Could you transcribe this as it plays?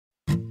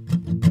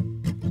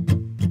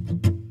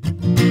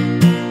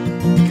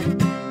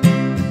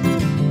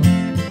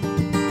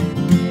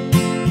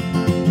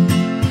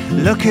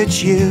look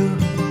at you,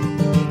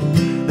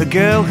 the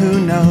girl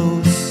who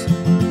knows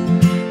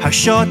how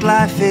short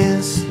life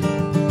is,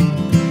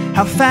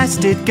 how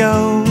fast it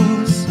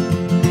goes.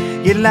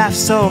 You laugh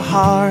so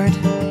hard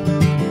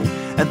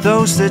at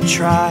those that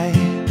try,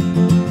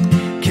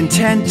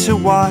 content to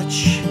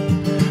watch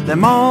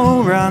them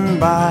all run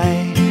by.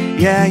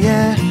 Yeah,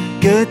 yeah,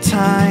 good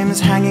times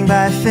hanging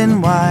by a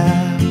thin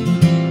wire.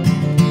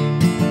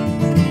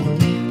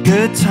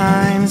 Good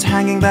times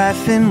hanging by a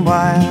thin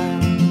wire.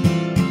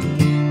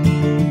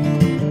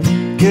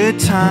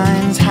 Good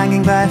times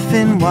hanging by a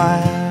thin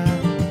wire.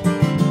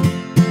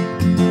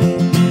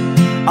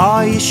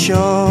 Are you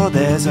sure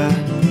there's a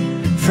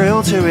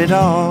thrill to it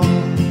all?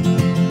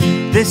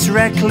 This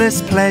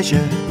reckless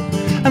pleasure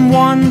and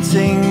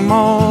wanting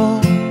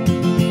more.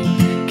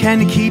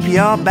 Can you keep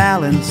your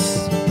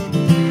balance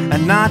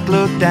and not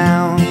look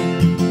down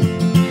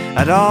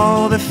at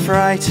all the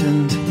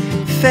frightened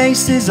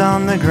faces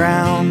on the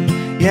ground?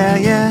 Yeah,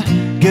 yeah,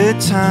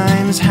 good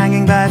times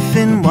hanging by a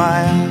thin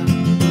wire.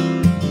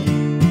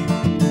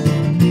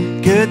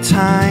 Good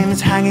times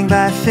hanging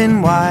by a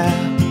thin wire.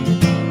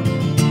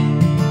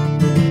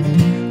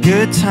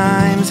 Good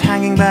times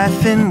hanging by a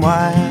thin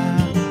wire.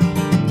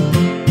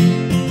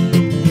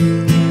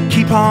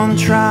 Keep on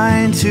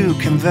trying to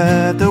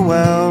convert the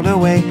world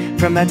away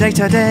from the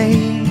day-to-day.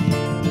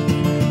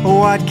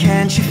 What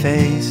can't you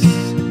face?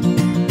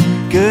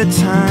 Good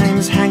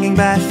times hanging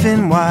by a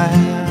thin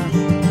wire.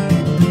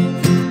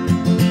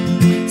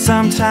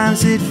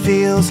 Sometimes it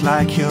feels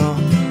like you're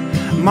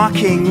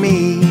mocking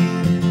me,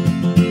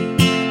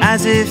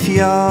 as if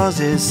yours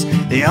is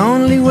the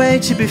only way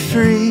to be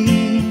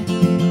free.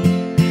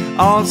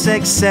 All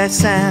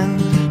success and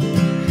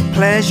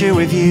pleasure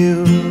with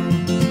you.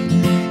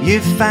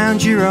 You've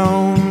found your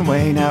own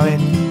way, now it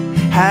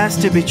has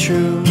to be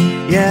true.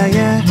 Yeah,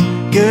 yeah,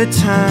 good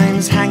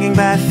times hanging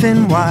by a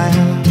thin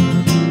wire.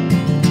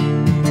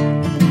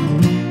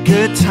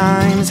 Good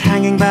times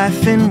hanging by a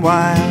thin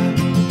wire.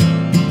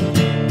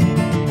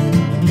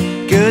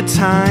 Good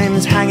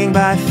times hanging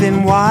by a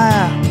thin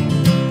wire.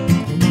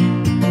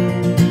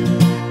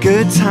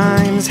 Good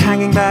times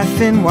hanging by a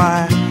thin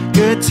wire.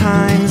 Good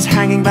times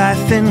hanging by a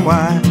thin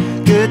wire.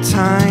 Good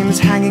times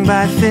hanging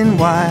by a thin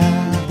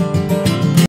wire.